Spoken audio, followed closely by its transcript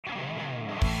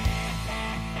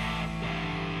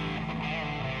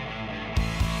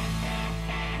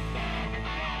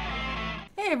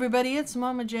everybody, it's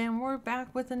Mama J and we're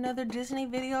back with another Disney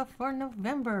video for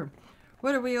November.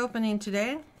 What are we opening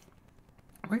today?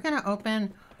 We're going to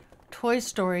open Toy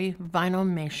Story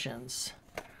VINYLMATIONs.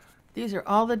 These are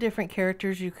all the different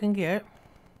characters you can get.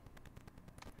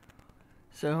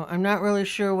 So I'm not really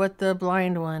sure what the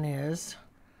blind one is.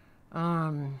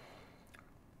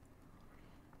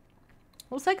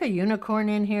 Looks like a unicorn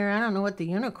in here. I don't know what the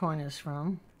unicorn is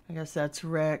from. I guess that's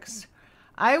Rex.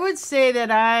 I would say that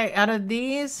out of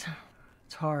these,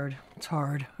 it's hard. It's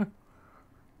hard. I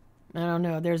don't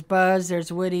know. There's Buzz,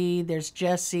 there's Woody, there's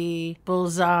Jessie,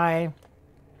 Bullseye,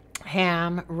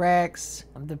 Ham, Rex,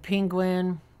 the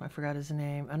Penguin, I forgot his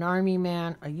name, an Army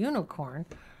Man, a unicorn,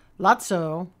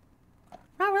 Lotso.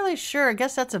 Not really sure. I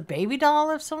guess that's a baby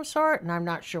doll of some sort, and I'm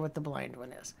not sure what the blind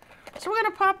one is. So we're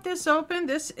going to pop this open.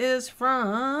 This is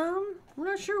from, I'm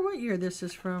not sure what year this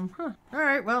is from. All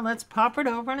right, well, let's pop it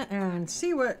open and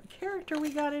see what character we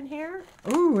got in here.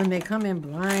 Ooh, and they come in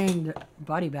blind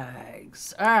body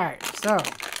bags. All right, so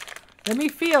let me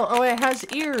feel. Oh, it has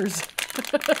ears.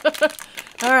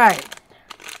 All right,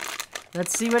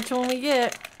 let's see which one we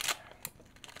get.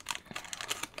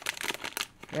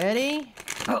 Ready?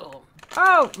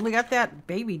 Oh, we got that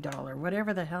baby doll or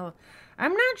whatever the hell.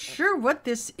 I'm not sure what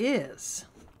this is.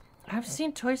 I've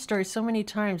seen Toy Story so many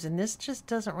times, and this just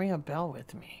doesn't ring a bell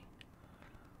with me.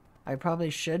 I probably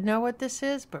should know what this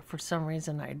is, but for some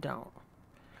reason I don't.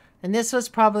 And this was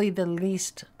probably the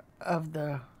least of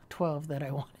the 12 that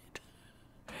I wanted.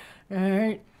 All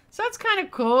right. So that's kind of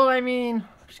cool. I mean,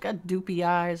 she's got doopy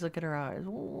eyes. Look at her eyes.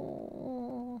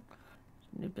 Ooh.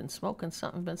 You've been smoking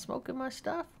something. Been smoking my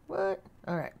stuff? What?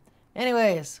 All right.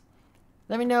 Anyways,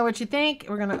 let me know what you think.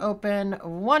 We're going to open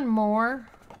one more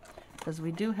because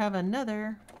we do have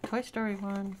another Toy Story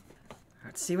one.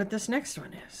 Let's see what this next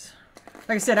one is.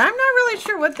 Like I said, I'm not really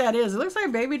sure what that is. It looks like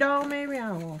a baby doll, maybe. I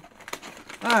don't know.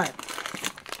 All right.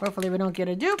 Hopefully we don't get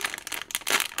a dupe.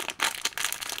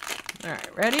 All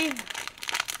right, ready?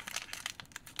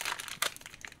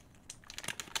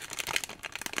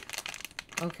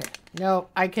 Okay. No,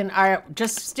 I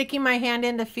just sticking my hand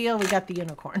in to feel, we got the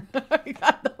unicorn. We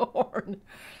got the horn.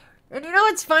 And you know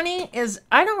what's funny is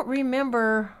I don't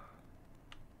remember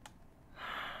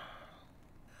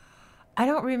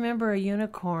a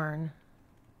unicorn.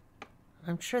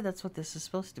 I'm sure that's what this is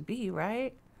supposed to be,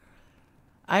 right?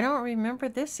 I don't remember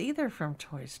this either from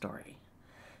Toy Story.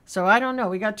 So I don't know.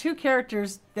 We got two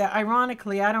characters that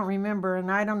ironically I don't remember, and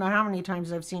I don't know how many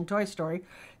times I've seen Toy Story,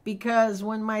 because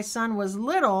when my son was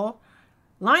little,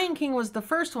 Lion King was the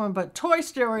first one, but Toy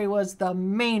Story was the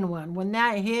main one. When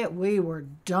that hit, we were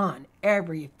done.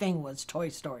 Everything was Toy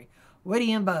Story.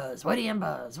 Woody and Buzz, Woody and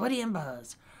Buzz, Woody and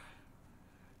Buzz.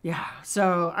 Yeah,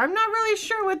 so I'm not really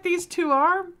sure what these two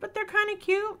are, but they're kind of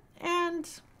cute, and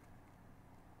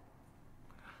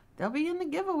they'll be in the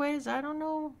giveaways. I don't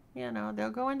know, they'll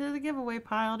go into the giveaway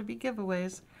pile to be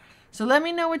giveaways. So let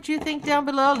me know what you think down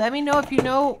below. Let me know if you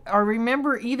know or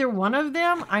remember either one of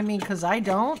them. I mean, because I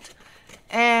don't.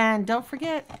 And don't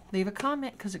forget, leave a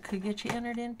comment because it could get you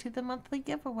entered into the monthly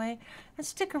giveaway. And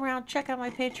stick around, check out my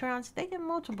Patreons. They get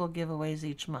multiple giveaways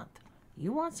each month.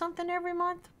 You want something every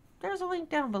month? There's a link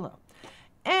down below.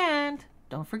 And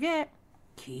don't forget,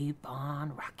 keep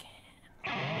on rocking.